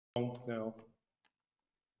Now,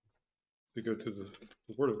 to go to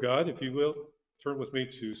the Word of God, if you will, turn with me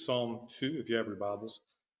to Psalm 2 if you have your Bibles.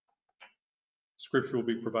 Scripture will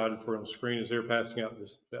be provided for on the screen as they're passing out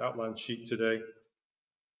the outline sheet today.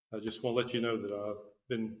 I just want to let you know that I've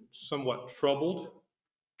been somewhat troubled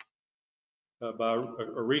by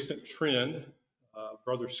a recent trend.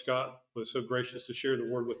 Brother Scott was so gracious to share the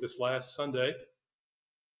Word with us last Sunday,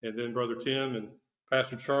 and then Brother Tim and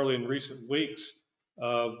Pastor Charlie in recent weeks.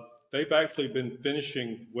 They've actually been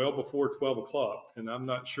finishing well before 12 o'clock, and I'm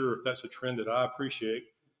not sure if that's a trend that I appreciate.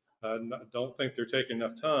 I don't think they're taking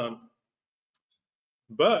enough time,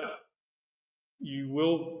 but you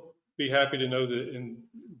will be happy to know that in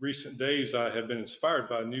recent days I have been inspired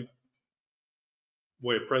by a new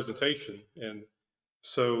way of presentation, and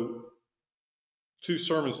so 2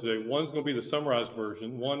 sermons today. One's going to be the summarized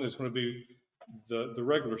version. One is going to be the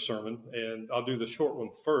regular sermon, and I'll do the short one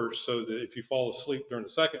first so that if you fall asleep during the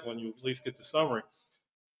second one, you'll at least get the summary.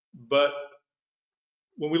 But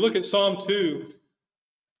when we look at Psalm 2,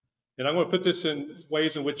 and I'm going to put this in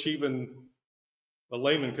ways in which even a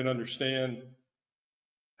layman can understand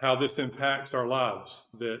how this impacts our lives,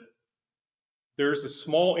 that there's a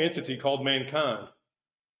small entity called mankind,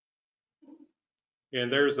 and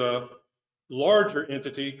there's a larger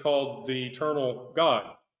entity called the eternal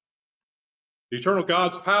God. The eternal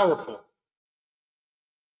God's powerful,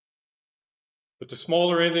 but the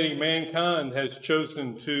smaller entity, mankind, has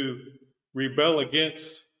chosen to rebel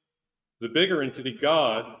against the bigger entity,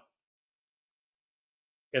 God,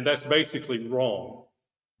 and that's basically wrong.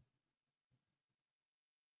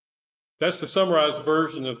 That's the summarized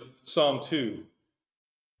version of Psalm 2.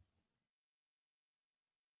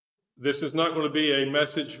 This is not going to be a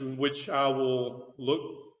message in which I will look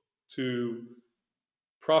to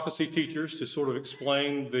prophecy teachers to sort of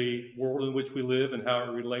explain the world in which we live and how it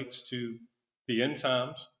relates to the end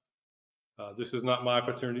times. This is not my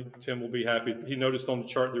opportunity. Tim will be happy. He noticed on the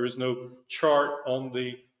chart there is no chart on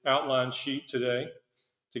the outline sheet today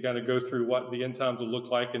to kind of go through what the end times will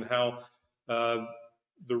look like and how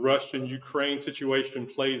the Russian-Ukraine situation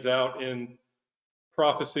plays out in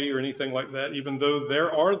prophecy or anything like that, even though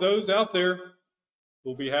there are those out there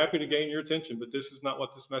who will be happy to gain your attention, but this is not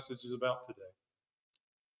what this message is about today.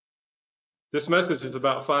 This message is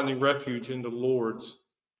about finding refuge in the Lord's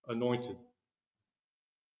anointed.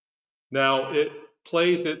 Now, it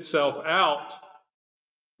plays itself out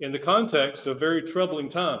in the context of very troubling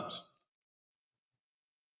times.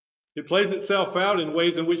 It plays itself out in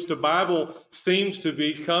ways in which the Bible seems to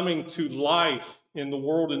be coming to life in the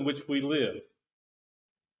world in which we live.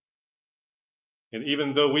 And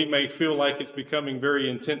even though we may feel like it's becoming very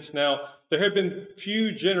intense now, there have been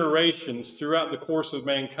few generations throughout the course of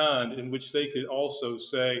mankind in which they could also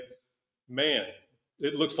say, man,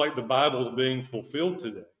 it looks like the Bible is being fulfilled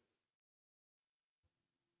today.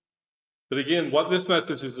 But again, what this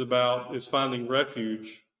message is about is finding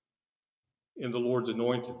refuge in the Lord's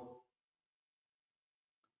anointed.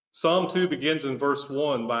 Psalm 2 begins in verse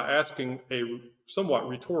 1 by asking a somewhat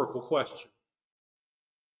rhetorical question.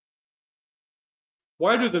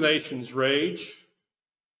 Why do the nations rage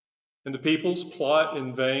and the peoples plot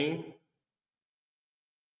in vain?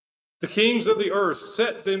 The kings of the earth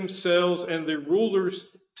set themselves and the rulers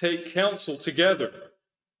take counsel together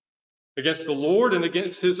against the Lord and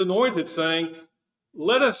against his anointed, saying,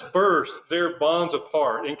 let us burst their bonds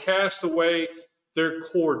apart and cast away their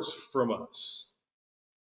cords from us.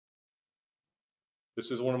 This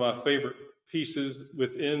is one of my favorite pieces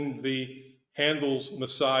within the Handel's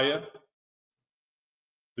Messiah.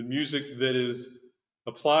 The music that is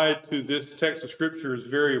applied to this text of Scripture is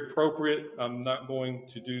very appropriate. I'm not going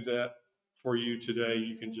to do that for you today.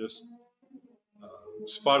 You can just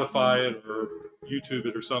Spotify it or YouTube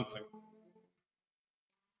it or something.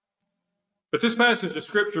 But this passage of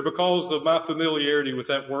Scripture, because of my familiarity with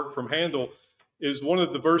that work from Handel, is one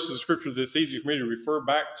of the verses of Scripture that's easy for me to refer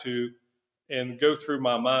back to and go through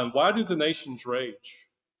my mind. Why do the nations rage?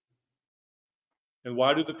 And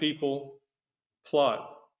why do the people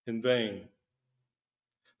plot in vain?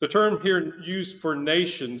 The term here used for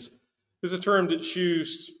nations is a term that's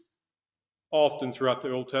used often throughout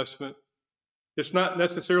the Old Testament. It's not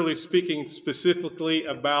necessarily speaking specifically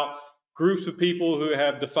about groups of people who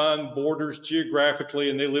have defined borders geographically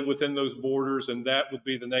and they live within those borders, and that would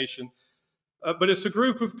be the nation. But it's a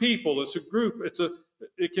group of people. It's a group.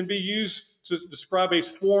 It can be used to describe a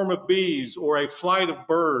swarm of bees or a flight of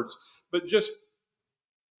birds, but just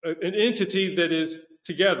an entity that is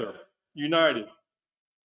together, united.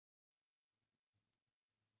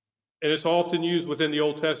 And it's often used within the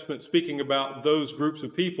Old Testament speaking about those groups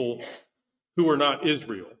of people who are not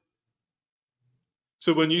Israel.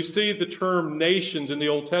 So when you see the term nations in the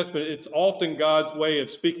Old Testament, it's often God's way of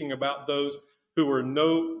speaking about those who are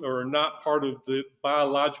not part of the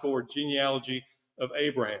biological or genealogy of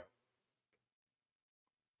Abraham.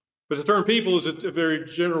 But the term people is a very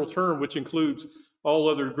general term which includes all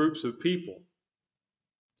other groups of people.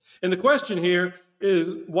 And the question here is,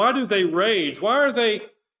 why do they rage? Why are they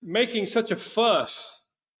making such a fuss?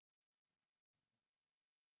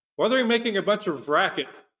 Why are they making a bunch of racket?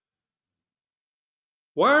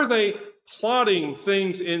 Why are they plotting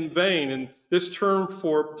things in vain? And this term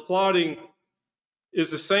for plotting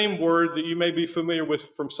is the same word that you may be familiar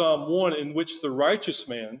with from Psalm 1, in which the righteous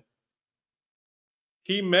man,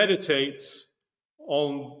 he meditates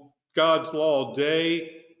on God's law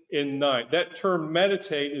day and night. That term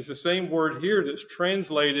meditate is the same word here that's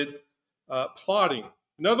translated plotting.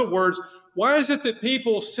 In other words, why is it that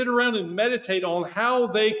people sit around and meditate on how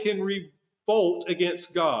they can revolt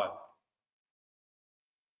against God?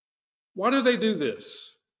 Why do they do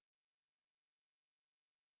this?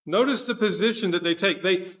 Notice the position that they take.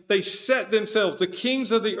 They set themselves, the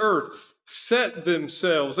kings of the earth set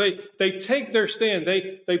themselves. They take their stand.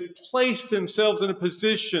 They place themselves in a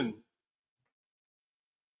position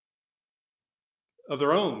of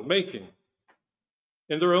their own making,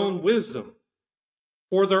 in their own wisdom,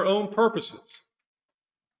 for their own purposes.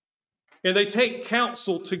 And they take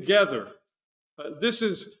counsel together. This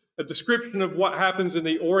is a description of what happens in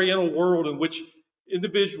the Oriental world, in which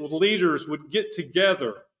individual leaders would get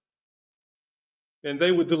together and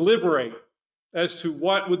they would deliberate as to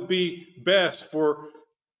what would be best for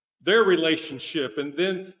their relationship and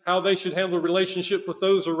then how they should handle the relationship with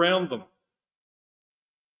those around them.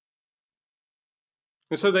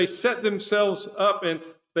 And so they set themselves up and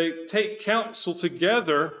they take counsel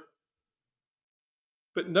together.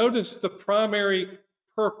 But notice the primary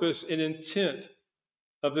purpose and intent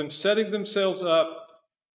of them setting themselves up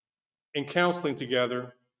and counseling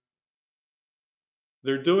together.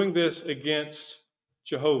 They're doing this against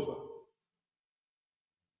Jehovah.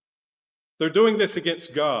 They're doing this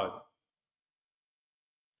against God.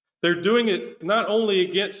 They're doing it not only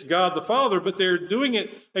against God the Father, but they're doing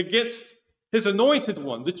it against His anointed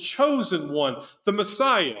one, the chosen one, the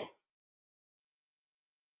Messiah.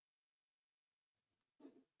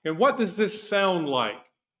 And what does this sound like?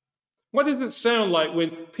 What does it sound like when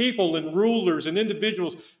people and rulers and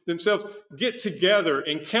individuals themselves get together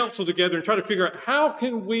and counsel together and try to figure out how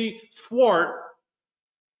can we thwart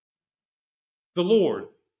the Lord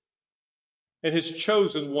and His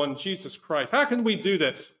chosen one, Jesus Christ? How can we do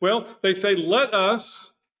that? Well, they say, let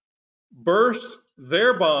us burst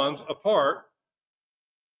their bonds apart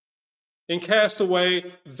and cast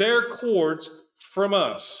away their cords from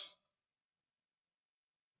us.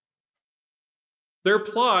 Their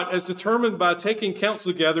plot, as determined by taking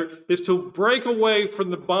counsel together, is to break away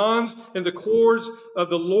from the bonds and the cords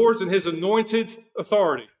of the Lord's and His anointed's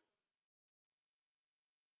authority.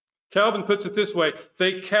 Calvin puts it this way: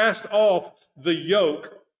 they cast off the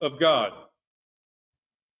yoke of God.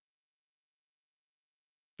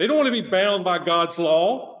 They don't want to be bound by God's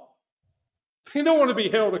law. They don't want to be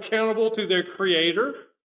held accountable to their Creator.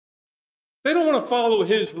 They don't want to follow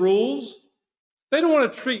His rules. They don't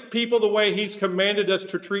want to treat people the way He's commanded us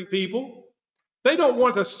to treat people. They don't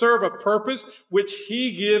want to serve a purpose which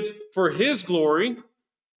He gives for His glory.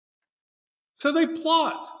 So they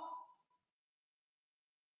plot.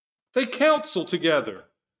 They counsel together.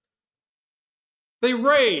 They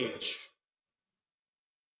rage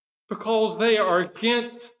because they are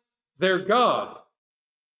against their God.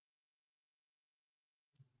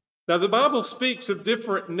 Now, the Bible speaks of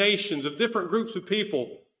different nations, of different groups of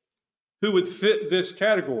people who would fit this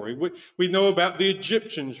category. We know about the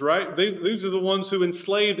Egyptians, right? These are the ones who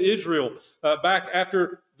enslaved Israel back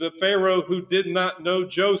after the Pharaoh who did not know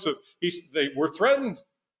Joseph. They were threatened.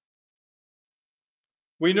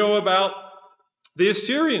 We know about the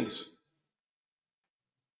Assyrians,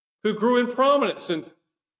 who grew in prominence and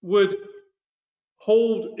would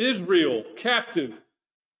hold Israel captive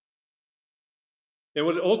and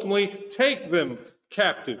would ultimately take them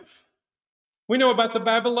captive. We know about the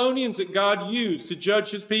Babylonians that God used to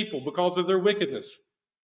judge His people because of their wickedness,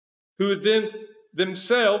 who then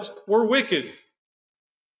themselves were wicked.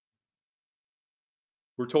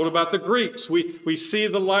 We're told about the Greeks. We see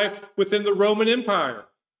the life within the Roman Empire.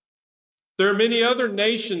 There are many other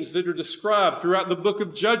nations that are described throughout the book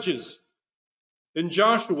of Judges and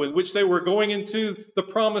Joshua, in which they were going into the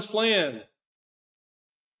promised land,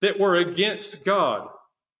 that were against God.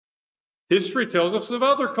 History tells us of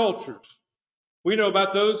other cultures. We know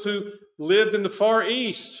about those who lived in the Far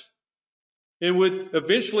East and would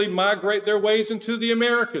eventually migrate their ways into the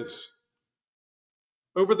Americas.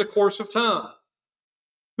 over the course of time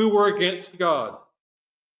who were against God.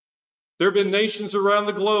 There have been nations around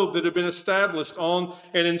the globe that have been established on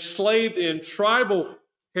and enslaved in tribal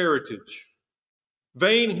heritage,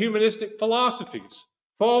 vain humanistic philosophies,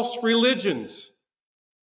 false religions.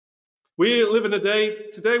 We live in a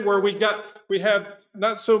day today where we have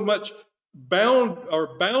not so much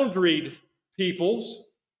boundaried peoples,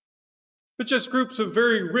 but just groups of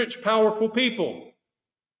very rich, powerful people.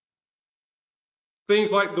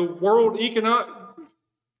 Things like the World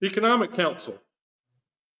Economic Council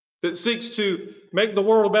that seeks to make the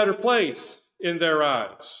world a better place in their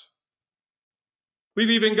eyes.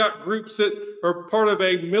 We've even got groups that are part of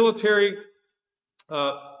a military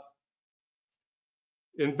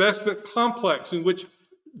investment complex in which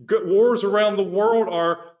wars around the world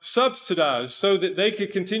are subsidized so that they can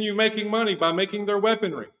continue making money by making their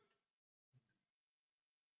weaponry.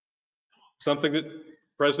 Something that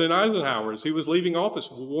President Eisenhower, as he was leaving office,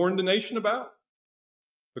 warned the nation about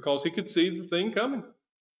because he could see the thing coming.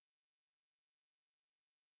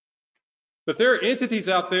 But there are entities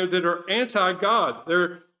out there that are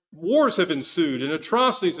anti-God. Wars have ensued and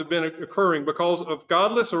atrocities have been occurring because of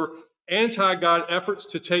godless or anti-God efforts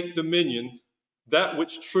to take dominion, that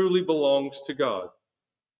which truly belongs to God.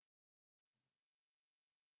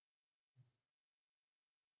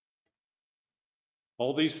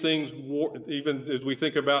 All these things, even as we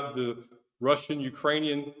think about the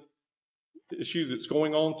Russian-Ukrainian issue that's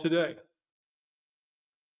going on today,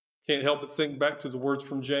 can't help but think back to the words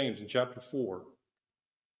from James in chapter 4.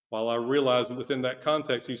 While I realize that within that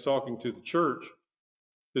context he's talking to the church,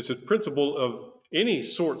 it's a principle of any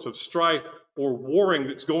sorts of strife or warring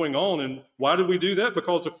that's going on. And why do we do that?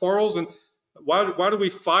 Because of quarrels. And why do we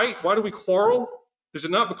fight? Why do we quarrel? Is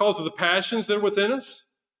it not because of the passions that are within us?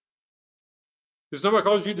 It's not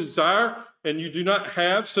because you desire and you do not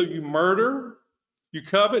have, so you murder. You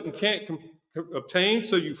covet and can't obtain,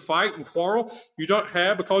 so you fight and quarrel. You don't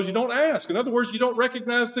have because you don't ask. In other words, you don't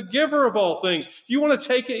recognize the giver of all things. You want to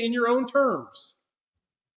take it in your own terms.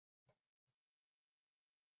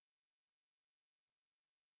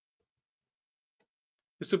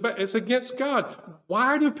 It's against God.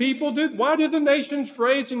 Why do the nations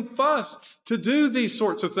rage and fuss to do these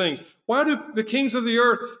sorts of things? Why do the kings of the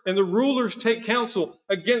earth and the rulers take counsel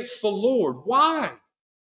against the Lord? Why?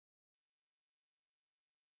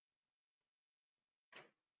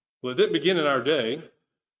 Well, it didn't begin in our day.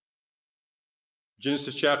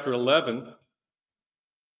 Genesis chapter 11,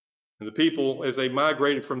 and the people, as they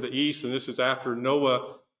migrated from the east, and this is after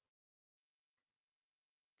Noah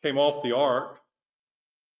came off the ark,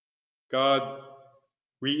 God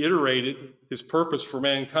reiterated his purpose for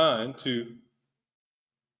mankind to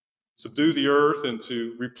subdue the earth and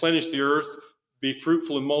to replenish the earth, be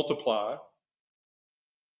fruitful and multiply.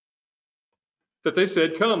 That they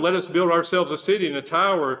said, "Come, let us build ourselves a city and a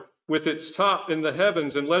tower with its top in the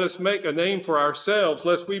heavens, and let us make a name for ourselves,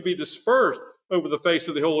 lest we be dispersed over the face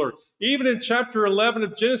of the whole earth." Even in chapter 11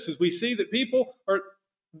 of Genesis, we see that people are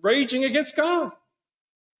raging against God.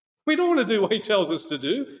 We don't want to do what he tells us to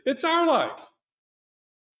do. It's our life.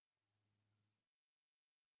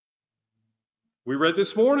 We read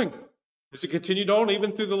this morning, as it continued on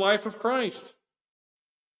even through the life of Christ,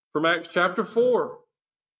 from Acts chapter 4.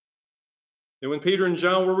 And when Peter and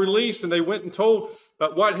John were released and they went and told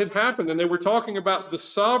what had happened, and they were talking about the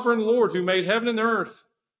sovereign Lord who made heaven and earth.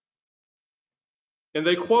 And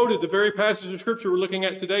they quoted the very passage of Scripture we're looking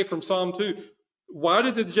at today from Psalm 2. Why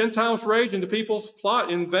did the Gentiles rage and the peoples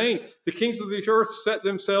plot in vain? The kings of the earth set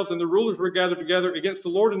themselves, and the rulers were gathered together against the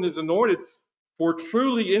Lord and his anointed. For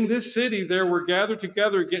truly in this city there were gathered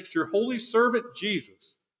together against your holy servant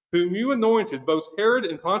Jesus, whom you anointed, both Herod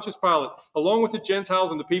and Pontius Pilate, along with the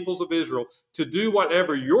Gentiles and the peoples of Israel, to do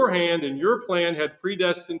whatever your hand and your plan had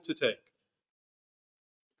predestined to take.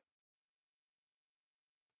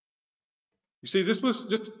 You see, this was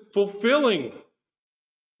just fulfilling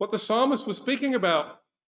what the psalmist was speaking about,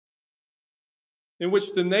 in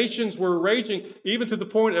which the nations were raging, even to the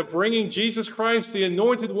point of bringing Jesus Christ, the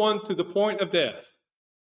anointed one, to the point of death.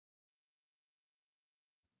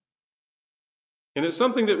 And it's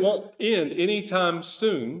something that won't end anytime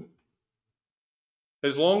soon,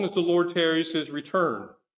 as long as the Lord tarries his return.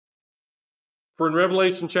 For in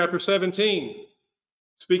Revelation chapter 17,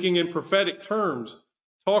 speaking in prophetic terms,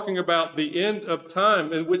 talking about the end of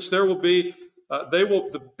time, in which there will be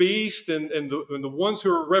the beast and the ones who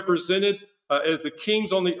are represented as the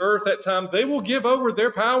kings on the earth that time, they will give over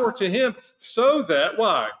their power to him, so that,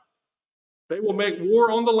 why? They will make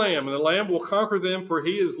war on the Lamb, and the Lamb will conquer them, for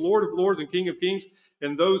he is Lord of lords and King of kings,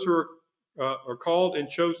 and those who are called and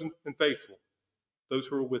chosen and faithful, those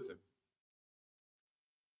who are with him.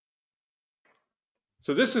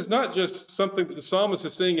 So this is not just something that the psalmist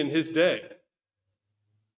is seeing in his day,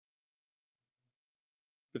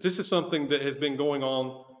 but this is something that has been going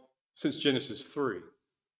on since Genesis 3.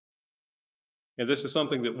 And this is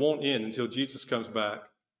something that won't end until Jesus comes back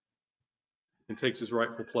and takes his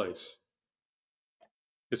rightful place.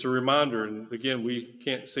 It's a reminder, and again, we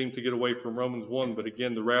can't seem to get away from Romans 1, but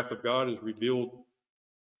again, the wrath of God is revealed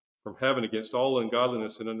from heaven against all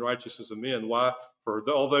ungodliness and unrighteousness of men. Why? For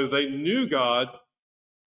although they knew God,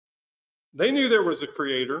 they knew there was a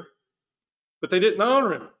creator, but they didn't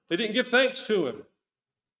honor him. They didn't give thanks to him.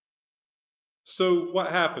 So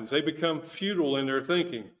what happens? They become futile in their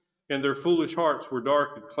thinking, and their foolish hearts were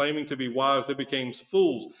darkened. Claiming to be wise, they became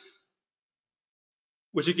fools.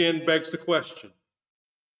 Which again begs the question,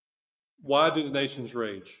 why do the nations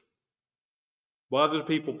rage? Why do the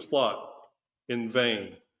people plot in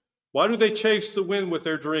vain? Why do they chase the wind with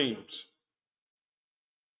their dreams?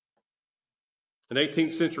 An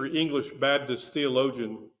 18th century English Baptist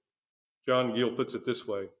theologian, John Gill, puts it this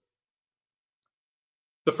way.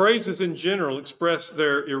 The phrases in general express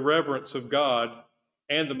their irreverence of God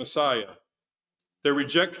and the Messiah, their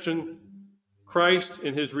rejection Christ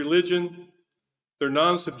and his religion, their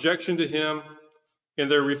non-subjection to him,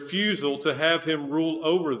 and their refusal to have him rule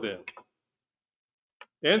over them,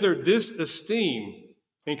 and their disesteem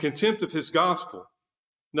and contempt of his gospel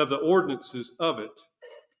and of the ordinances of it,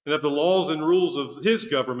 and of the laws and rules of his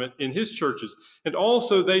government in his churches. And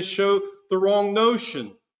also they show the wrong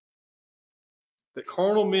notion that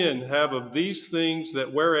carnal men have of these things,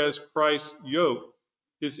 that whereas Christ's yoke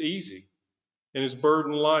is easy and his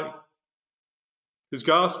burden light, his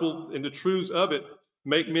gospel and the truths of it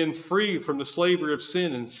make men free from the slavery of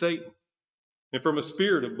sin and Satan and from a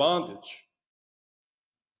spirit of bondage.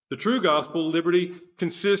 The true gospel liberty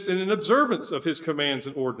consists in an observance of his commands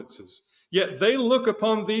and ordinances. Yet they look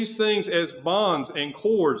upon these things as bonds and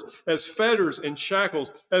cords, as fetters and shackles,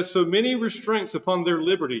 as so many restraints upon their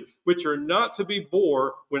liberty, which are not to be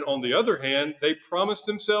bore, when on the other hand they promise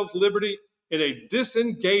themselves liberty in a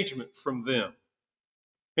disengagement from them,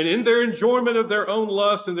 and in their enjoyment of their own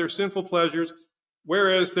lust and their sinful pleasures,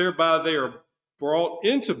 whereas thereby they are brought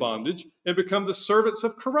into bondage and become the servants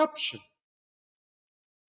of corruption.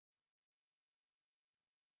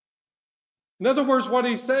 In other words, what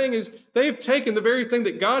he's saying is they've taken the very thing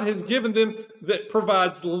that God has given them that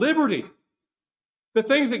provides liberty, the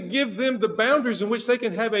things that gives them the boundaries in which they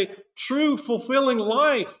can have a true, fulfilling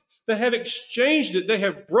life. They have exchanged it. They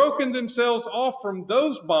have broken themselves off from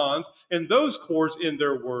those bonds and those cords in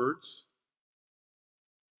their words,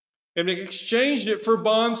 and they exchanged it for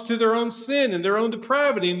bonds to their own sin and their own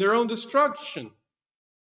depravity and their own destruction.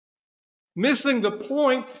 Missing the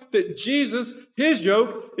point that Jesus, his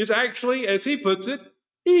yoke, is actually, as he puts it,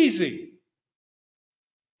 easy.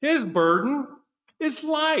 His burden is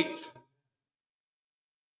light.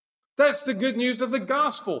 That's the good news of the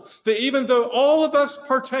gospel, that even though all of us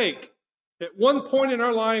partake at one point in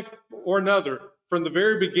our life or another from the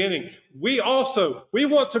very beginning, we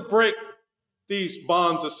want to break these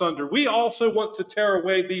bonds asunder. We also want to tear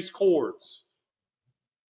away these cords.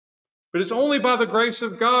 But it's only by the grace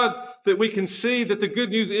of God that we can see that the good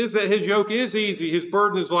news is that his yoke is easy, his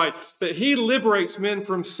burden is light, that he liberates men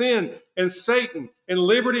from sin and Satan, and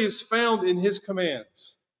liberty is found in his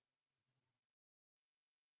commands.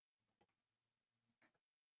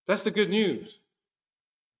 That's the good news.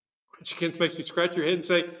 Which again makes you scratch your head and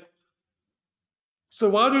say, so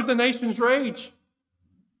why do the nations rage?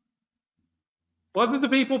 Why do the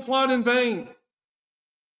people plot in vain?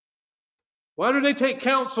 Why do they take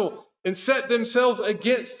counsel and set themselves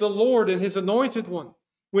against the Lord and his anointed one,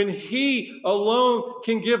 when he alone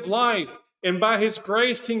can give life, and by his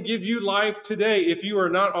grace can give you life today if you are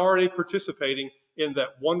not already participating in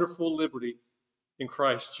that wonderful liberty in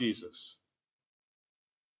Christ Jesus?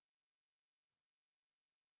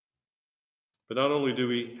 But not only do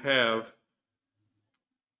we have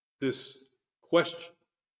this question,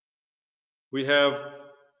 we have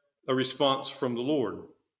a response from the Lord.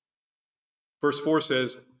 Verse 4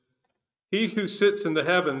 says, "He who sits in the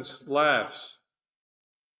heavens laughs.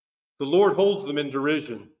 The Lord holds them in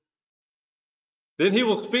derision. Then he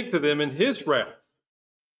will speak to them in his wrath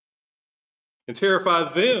and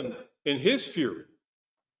terrify them in his fury,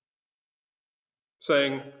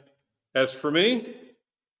 saying, as for me,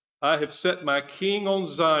 I have set my king on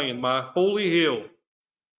Zion, my holy hill.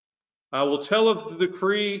 I will tell of the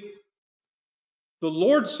decree. The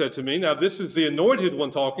Lord said to me," now this is the anointed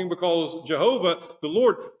one talking, because Jehovah, the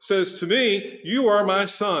Lord, says to me, "You are my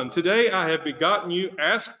son. Today I have begotten you.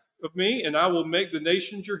 Ask of me, and I will make the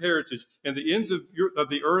nations your heritage, and the ends of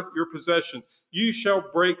the earth your possession. You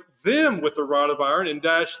shall break them with a rod of iron, and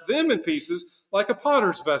dash them in pieces like a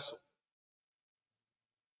potter's vessel.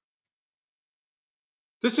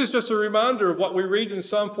 This is just a reminder of what we read in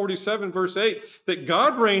Psalm 47, verse 8, that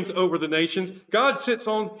God reigns over the nations. God sits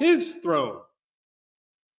on his throne.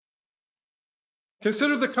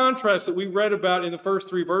 Consider the contrast that we read about in the first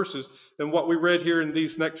 3 verses and what we read here in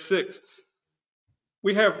these next 6.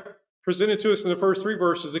 We have presented to us in the first 3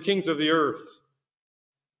 verses the kings of the earth.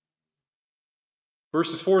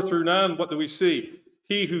 Verses 4 through 9, what do we see?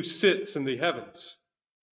 He who sits in the heavens.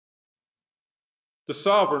 The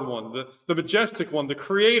sovereign one, the majestic one, the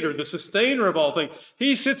creator, the sustainer of all things.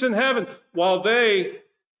 He sits in heaven while they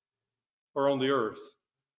are on the earth.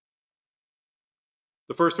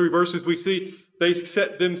 The first 3 verses we see, they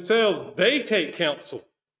set themselves, they take counsel.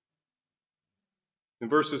 In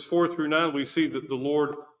verses 4 through 9, we see that the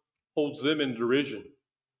Lord holds them in derision.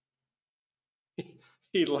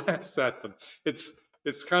 He laughs at them.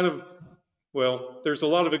 It's kind of, well, there's a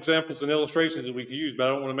lot of examples and illustrations that we could use, but I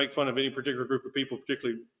don't want to make fun of any particular group of people,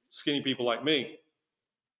 particularly skinny people like me.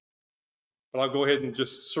 But I'll go ahead and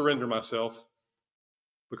just surrender myself,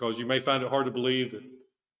 because you may find it hard to believe that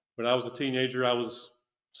when I was a teenager, I was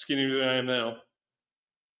skinnier than I am now.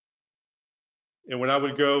 And when I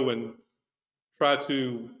would go and try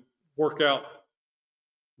to work out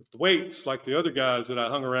with the weights like the other guys that I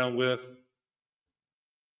hung around with,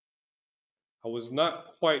 I was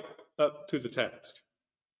not quite up to the task.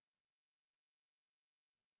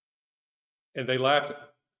 And they laughed at me.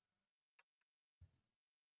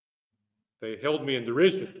 They held me in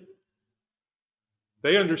derision.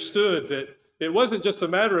 They understood that it wasn't just a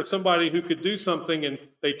matter of somebody who could do something and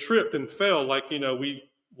they tripped and fell, like, we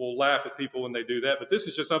will laugh at people when they do that. But this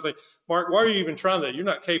is just something, Mark, why are you even trying that? You're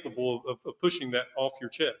not capable of pushing that off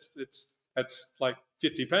your chest. That's like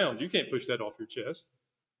 50 pounds. You can't push that off your chest.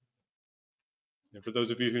 And for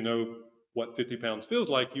those of you who know what 50 pounds feels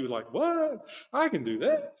like, you would like, what? I can do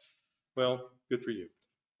that. Well, good for you.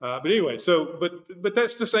 But anyway, but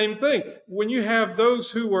that's the same thing. When you have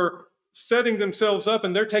those who are setting themselves up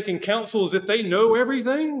and they're taking counsel as if they know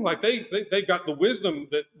everything, like they got the wisdom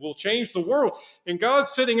that will change the world, and God's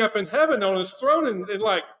sitting up in heaven on his throne and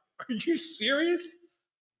like, are you serious?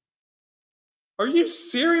 Are you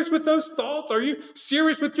serious with those thoughts? Are you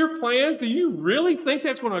serious with your plans? Do you really think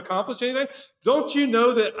that's going to accomplish anything? Don't you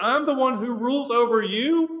know that I'm the one who rules over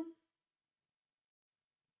you?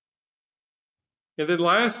 And then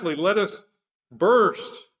lastly, let us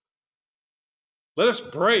burst. Let us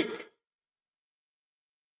break.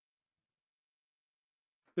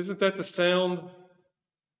 Isn't that the sound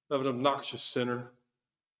of an obnoxious sinner?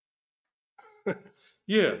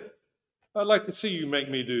 Yeah, I'd like to see you make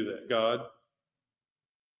me do that, God.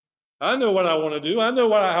 I know what I want to do. I know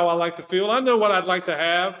how I like to feel. I know what I'd like to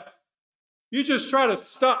have. You just try to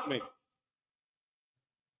stop me.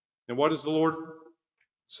 And what does the Lord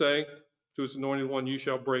say to his anointed one? You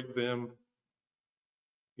shall break them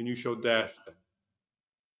and you shall dash them.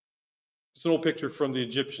 It's an old picture from the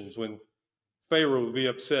Egyptians when Pharaoh would be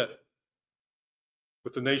upset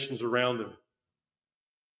with the nations around him.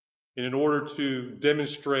 And in order to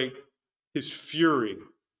demonstrate his fury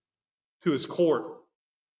to his court,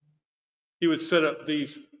 he would set up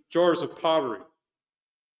these jars of pottery.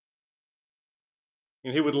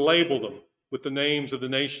 And he would label them with the names of the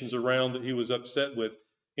nations around that he was upset with.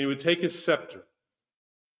 And he would take his scepter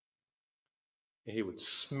and he would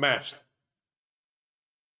smash them,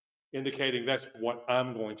 indicating that's what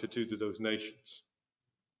I'm going to do to those nations.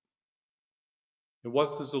 And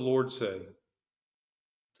what does the Lord say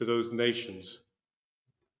to those nations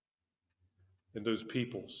and those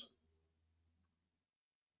peoples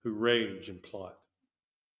who rage and plot?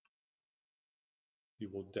 You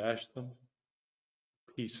will dash them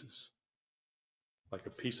to pieces. Like a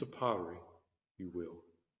piece of pottery, you will.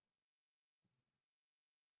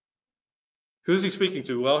 Who is he speaking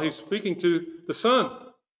to? Well, he's speaking to the Son.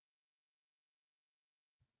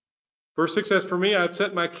 Verse 6 says, for me, I have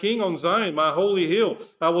set my king on Zion, my holy hill.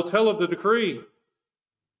 I will tell of the decree.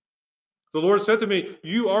 The Lord said to me,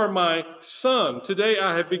 you are my son. Today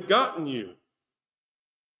I have begotten you.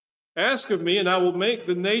 Ask of me, and I will make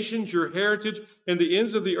the nations your heritage and the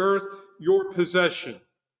ends of the earth your possession.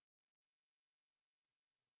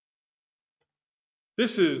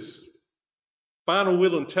 This is final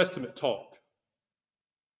will and testament talk.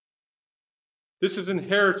 This is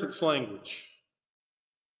inheritance language.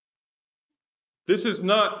 This is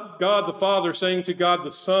not God the Father saying to God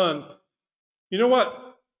the Son, you know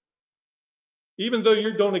what? Even though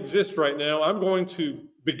you don't exist right now, I'm going to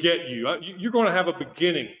beget you. You're going to have a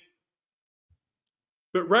beginning.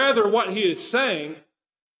 But rather what he is saying,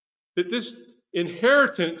 that this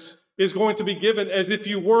inheritance is going to be given as if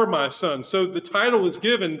you were my son. So the title is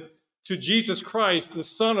given to Jesus Christ, the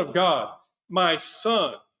Son of God. My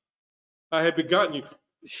son, I have begotten you.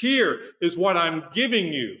 Here is what I'm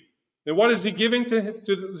giving you. And what is he giving to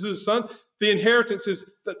the son? The inheritance is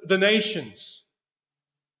the nations.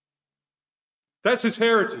 That's his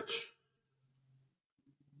heritage.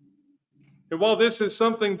 And while this is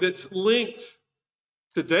something that's linked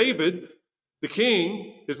to David, the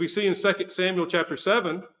king, as we see in 2 Samuel chapter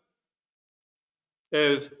 7,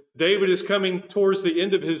 as David is coming towards the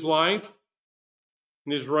end of his life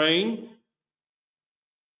and his reign,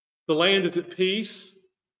 the land is at peace.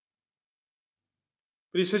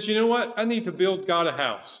 But he says, you know what? I need to build God a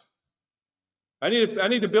house. I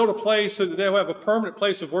need to build a place so that they'll have a permanent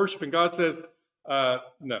place of worship. And God says,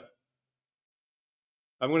 no.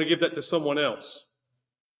 I'm going to give that to someone else.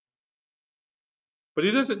 But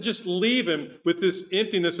he doesn't just leave him with this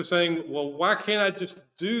emptiness of saying, well, why can't I just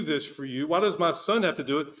do this for you? Why does my son have to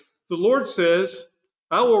do it? The Lord says,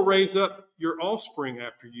 I will raise up your offspring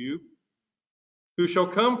after you, who shall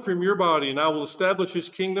come from your body, and I will establish his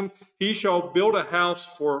kingdom. He shall build a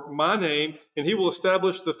house for my name, and he will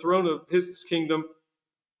establish the throne of his kingdom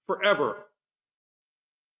forever.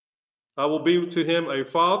 I will be to him a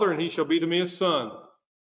father, and he shall be to me a son.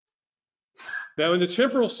 Now, in the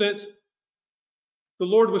temporal sense, the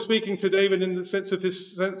Lord was speaking to David in the sense of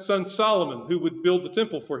his son Solomon, who would build the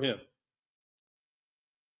temple for him.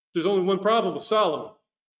 There's only one problem with Solomon.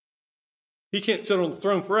 He can't sit on the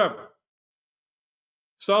throne forever.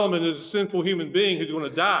 Solomon is a sinful human being who's going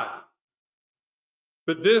to die.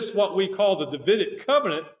 But this, what we call the Davidic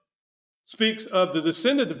covenant, speaks of the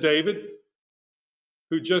descendant of David,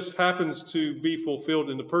 who just happens to be fulfilled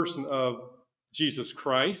in the person of Jesus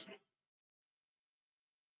Christ,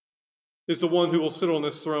 is the one who will sit on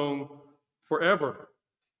this throne forever.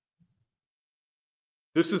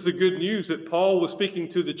 This is the good news that Paul was speaking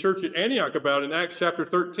to the church at Antioch about in Acts chapter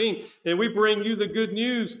 13. And we bring you the good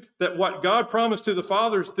news that what God promised to the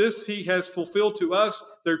fathers, this he has fulfilled to us,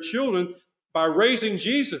 their children, by raising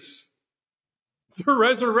Jesus. The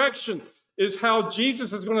resurrection is how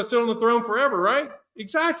Jesus is going to sit on the throne forever, right?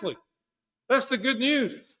 Exactly. That's the good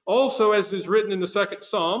news. Also, as is written in the second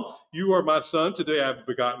Psalm, you are my son, today I have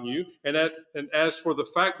begotten you. And as for the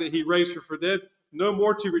fact that he raised you from the dead, no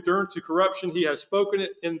more to return to corruption, he has spoken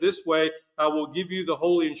it in this way, I will give you the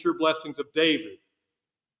holy and sure blessings of David.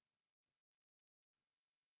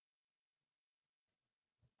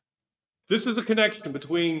 This is a connection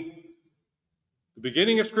between the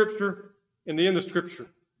beginning of Scripture and the end of Scripture.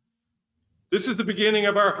 This is the beginning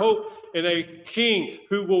of our hope in a king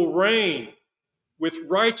who will reign with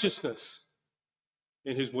righteousness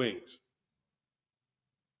in his wings.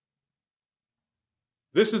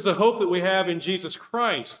 This is the hope that we have in Jesus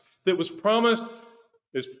Christ that was promised,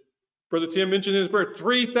 as Brother Tim mentioned in his prayer,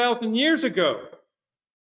 3,000 years ago.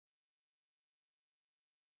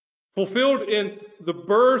 Fulfilled in the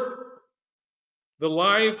birth, the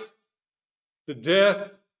life, the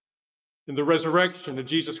death, and the resurrection of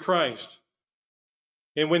Jesus Christ.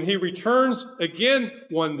 And when he returns again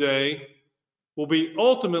one day, will be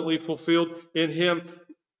ultimately fulfilled in him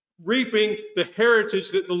reaping the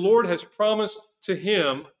heritage that the Lord has promised to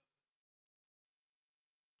him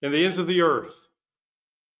and the ends of the earth.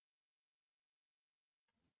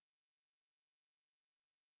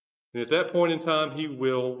 And at that point in time, he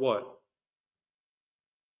will what?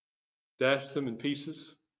 Dash them in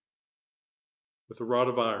pieces with a rod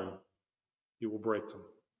of iron. He will break them.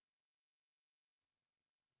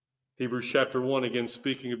 Hebrews chapter 1, again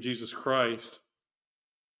speaking of Jesus Christ,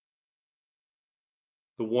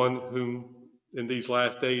 the one whom in these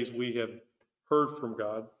last days we have heard from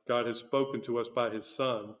God. God has spoken to us by his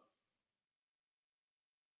Son.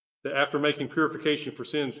 That after making purification for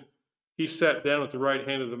sins, he sat down at the right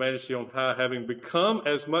hand of the Majesty on high, having become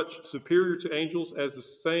as much superior to angels as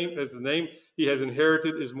the name he has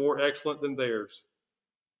inherited is more excellent than theirs.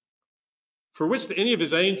 For which to any of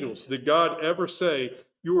his angels did God ever say,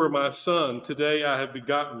 you are my son, today I have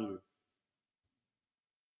begotten you?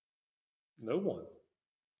 No one.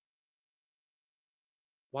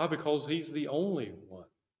 Why? Because he's the only one.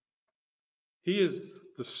 He is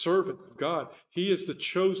the servant of God. He is the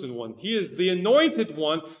chosen one. He is the anointed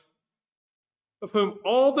one of whom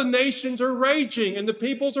all the nations are raging and the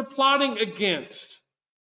peoples are plotting against.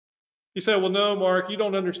 You say, well, no, Mark, you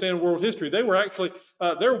don't understand world history. They were actually,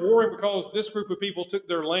 they're warring because this group of people took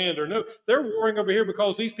their land. Or no, they're warring over here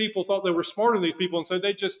because these people thought they were smarter than these people, and so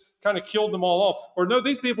they just kind of killed them all off. Or no,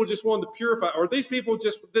 these people just wanted to purify. Or these people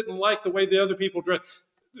just didn't like the way the other people dressed.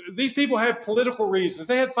 these people had political reasons.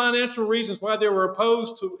 They had financial reasons why they were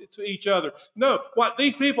opposed to each other. No, what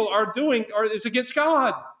these people are doing is against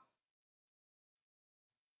God.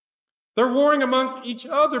 They're warring among each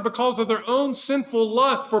other because of their own sinful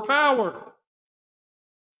lust for power.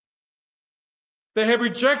 They have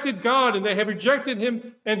rejected God and they have rejected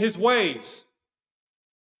Him and His ways.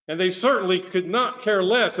 And they certainly could not care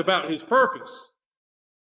less about His purpose.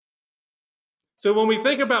 So when we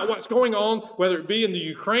think about what's going on, whether it be in the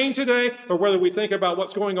Ukraine today, or whether we think about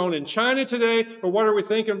what's going on in China today, or whether we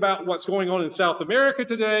think about what's going on in South America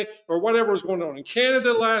today, or whatever was going on in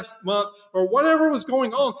Canada last month, or whatever was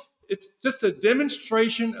going on, it's just a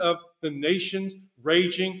demonstration of the nations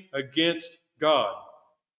raging against God.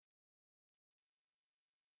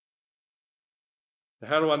 Now,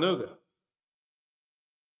 how do I know that?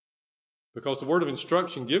 Because the word of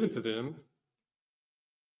instruction given to them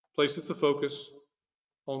places the focus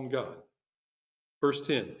on God. Verse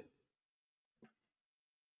 10.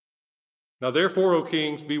 Now therefore, O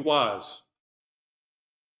kings, be wise,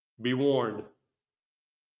 be warned,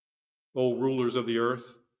 O rulers of the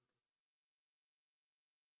earth.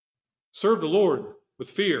 Serve the Lord with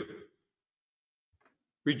fear.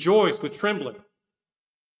 Rejoice with trembling.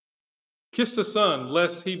 Kiss the Son,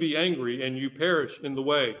 lest he be angry and you perish in the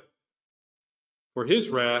way. For his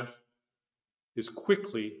wrath is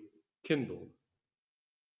quickly kindled.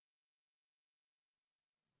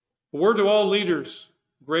 A word to all leaders,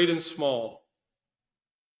 great and small,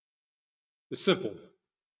 is simple.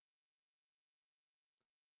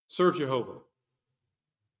 Serve Jehovah.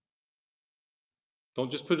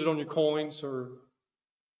 Don't just put it on your coins or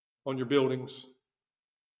on your buildings,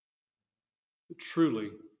 but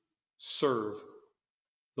truly serve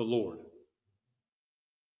the Lord.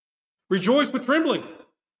 Rejoice with trembling.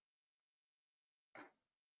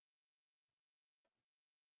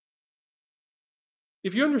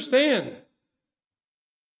 If you understand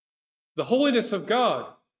the holiness of God,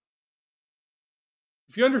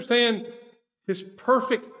 if you understand His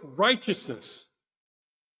perfect righteousness,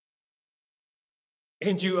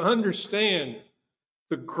 and you understand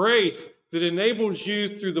the grace that enables you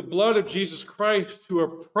through the blood of Jesus Christ to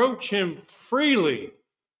approach Him freely,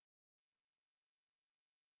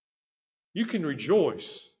 you can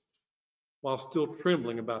rejoice while still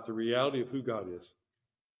trembling about the reality of who God is.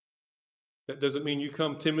 That doesn't mean you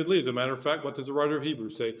come timidly. As a matter of fact, what does the writer of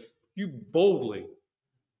Hebrews say? You boldly,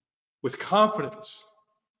 with confidence,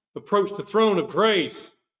 approach the throne of grace,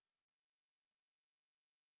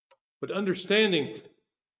 but understanding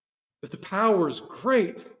that the power is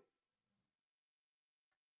great.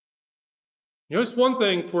 You know, it's one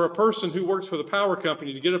thing for a person who works for the power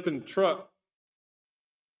company to get up in the truck,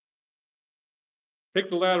 take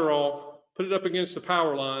the ladder off, put it up against the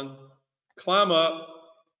power line, climb up,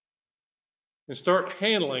 and start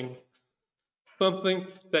handling something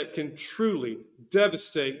that can truly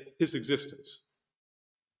devastate his existence.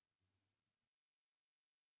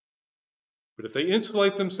 But if they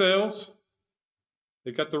insulate themselves,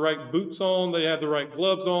 they've got the right boots on, they have the right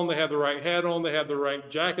gloves on, they have the right hat on, they have the right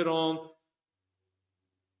jacket on,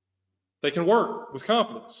 they can work with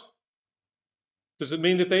confidence. Does it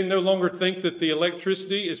mean that they no longer think that the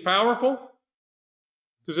electricity is powerful?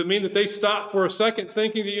 Does it mean that they stop for a second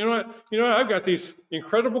thinking that, you know what, I've got these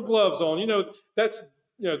incredible gloves on, that's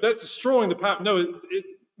destroying the power. No, it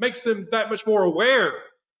makes them that much more aware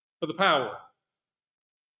of the power.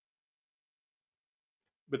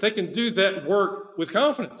 But they can do that work with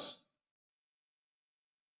confidence.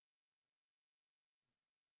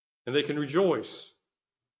 And they can rejoice.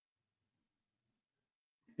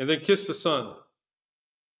 And then kiss the Son.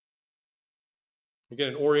 Again,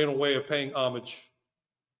 an Oriental way of paying homage,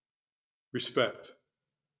 respect.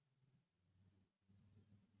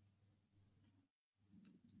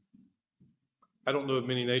 I don't know of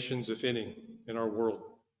many nations, if any, in our world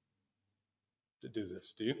that do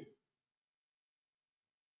this. Do you?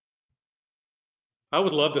 I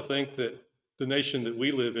would love to think that the nation that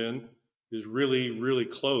we live in is really, really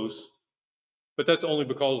close, but that's only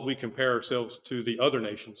because we compare ourselves to the other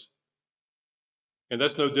nations. And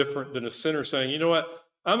that's no different than a sinner saying, you know what,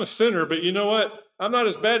 I'm a sinner, but you know what, I'm not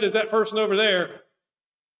as bad as that person over there.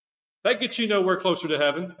 That gets you nowhere closer to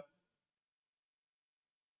heaven.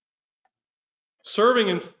 Serving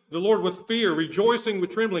in the Lord with fear, rejoicing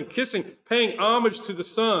with trembling, kissing, paying homage to the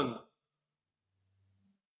Son.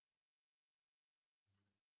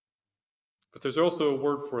 But there's also a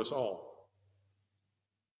word for us all.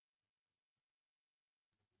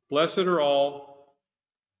 Blessed are all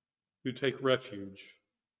who take refuge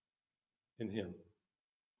in Him.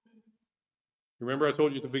 Remember I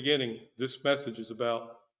told you at the beginning, this message is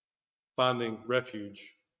about finding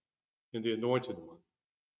refuge in the Anointed One.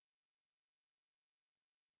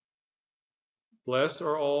 Blessed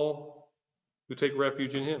are all who take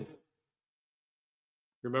refuge in him.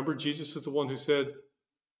 Remember, Jesus is the one who said,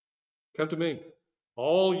 "Come to me,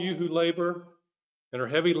 all you who labor and are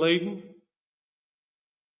heavy laden,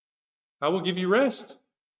 I will give you rest.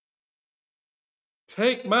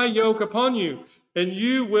 Take my yoke upon you, and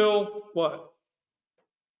you will," what?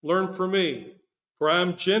 "Learn from me, for I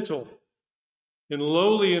am gentle and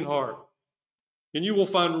lowly in heart, and you will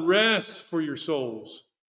find rest for your souls.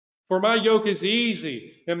 For my yoke is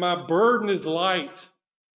easy, and my burden is light."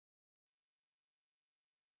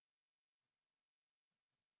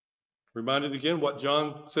 Reminded again what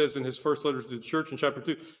John says in his first letter to the church in chapter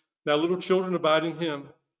 2. "Now little children, abide in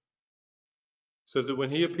him, so that when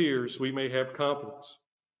he appears, we may have confidence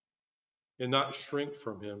and not shrink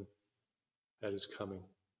from him at his coming."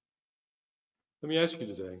 Let me ask you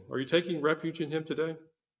today, are you taking refuge in him today?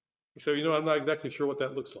 You say, I'm not exactly sure what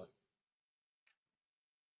that looks like.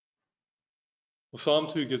 Well, Psalm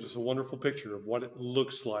 2 gives us a wonderful picture of what it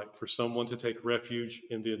looks like for someone to take refuge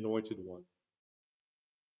in the Anointed One.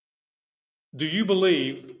 Do you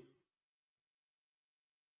believe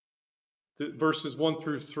that verses 1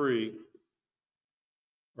 through 3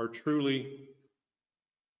 are truly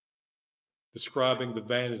describing the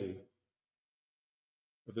vanity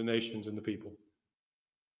of the nations and the people?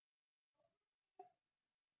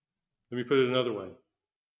 Let me put it another way.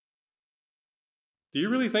 Do you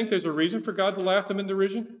really think there's a reason for God to laugh them in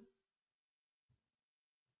derision?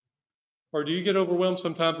 Or do you get overwhelmed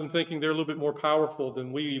sometimes in thinking they're a little bit more powerful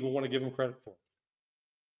than we even want to give them credit for?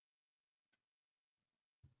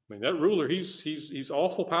 I mean, that ruler, he's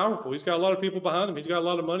awful powerful. He's got a lot of people behind him. He's got a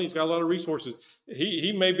lot of money. He's got a lot of resources.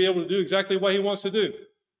 He may be able to do exactly what he wants to do.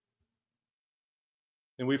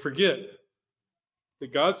 And we forget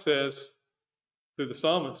that God says through the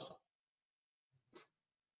psalmist,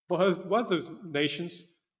 why are those nations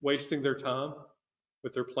wasting their time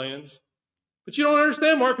with their plans? But you don't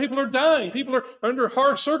understand, Mark. People are dying. People are under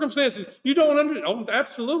harsh circumstances. You don't understand. Oh,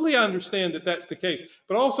 absolutely, I understand that that's the case.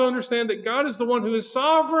 But also understand that God is the one who is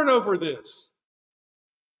sovereign over this.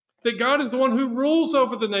 That God is the one who rules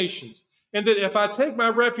over the nations. And that if I take my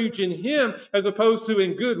refuge in him as opposed to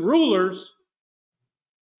in good rulers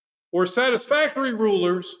or satisfactory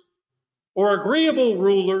rulers or agreeable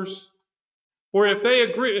rulers, or if they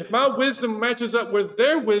agree, if my wisdom matches up with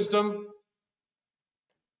their wisdom,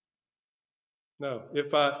 no,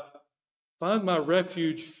 if I find my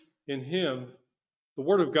refuge in him, the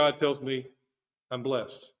Word of God tells me I'm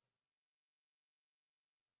blessed.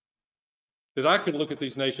 That I could look at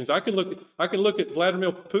these nations. I could look at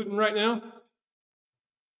Vladimir Putin right now,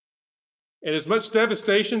 and as much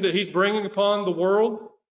devastation that he's bringing upon the world,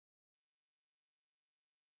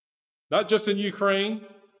 not just in Ukraine.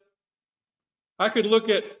 I could look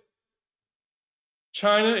at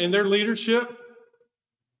China and their leadership.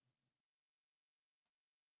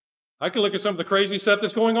 I could look at some of the crazy stuff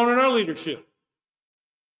that's going on in our leadership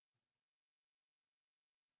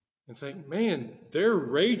and think, man, they're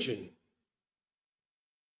raging.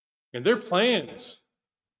 And their plans,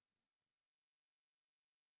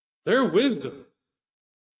 their wisdom,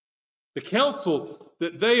 the counsel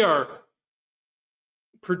that they are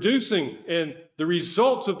producing and the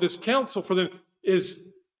results of this counsel for them is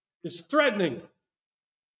threatening.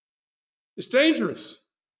 It's dangerous.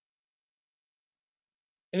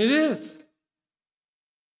 And it is.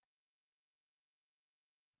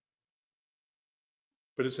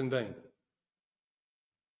 But it's in vain.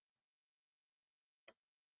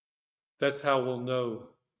 That's how we'll know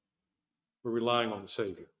we're relying on the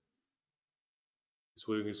Savior. Is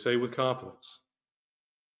we can say with confidence,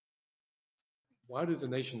 why do the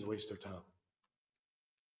nations waste their time?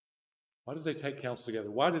 Why do they take counsel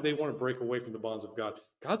together? Why do they want to break away from the bonds of God?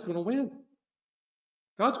 God's going to win.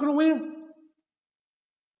 God's going to win.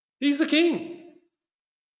 He's the King.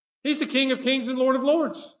 He's the King of kings and Lord of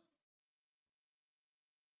lords.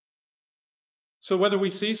 So whether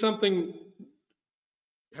we see something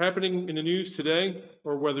happening in the news today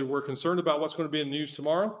or whether we're concerned about what's going to be in the news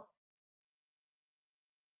tomorrow,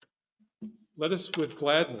 let us with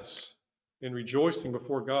gladness and rejoicing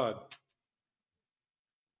before God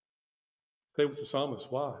say with the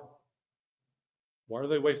psalmist, why? Why are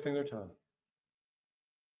they wasting their time?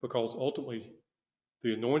 Because ultimately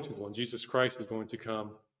the Anointed One, Jesus Christ, is going to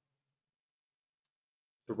come,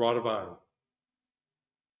 the rod of iron,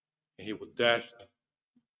 and he will dash them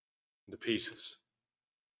into pieces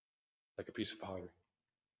like a piece of pottery.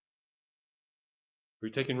 Are you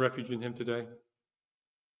taking refuge in him today?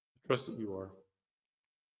 I trust that you are.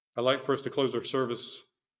 I'd like for us to close our service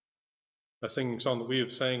by singing a song that we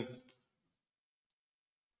have sang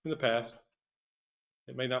in the past.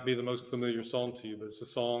 It may not be the most familiar song to you, but it's a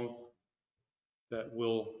song that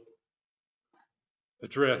will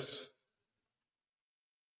address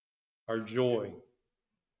our joy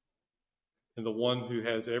in the one who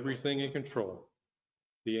has everything in control,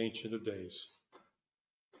 the Ancient of Days.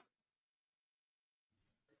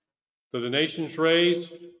 Though the nations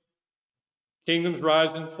raise, kingdoms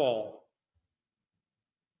rise and fall,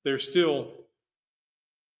 there's still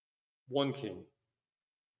one king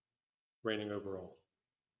reigning over all.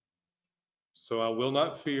 So I will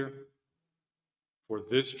not fear, for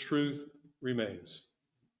this truth remains,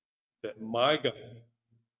 that my God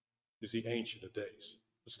is the Ancient of Days.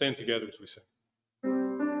 Let's stand together as we sing.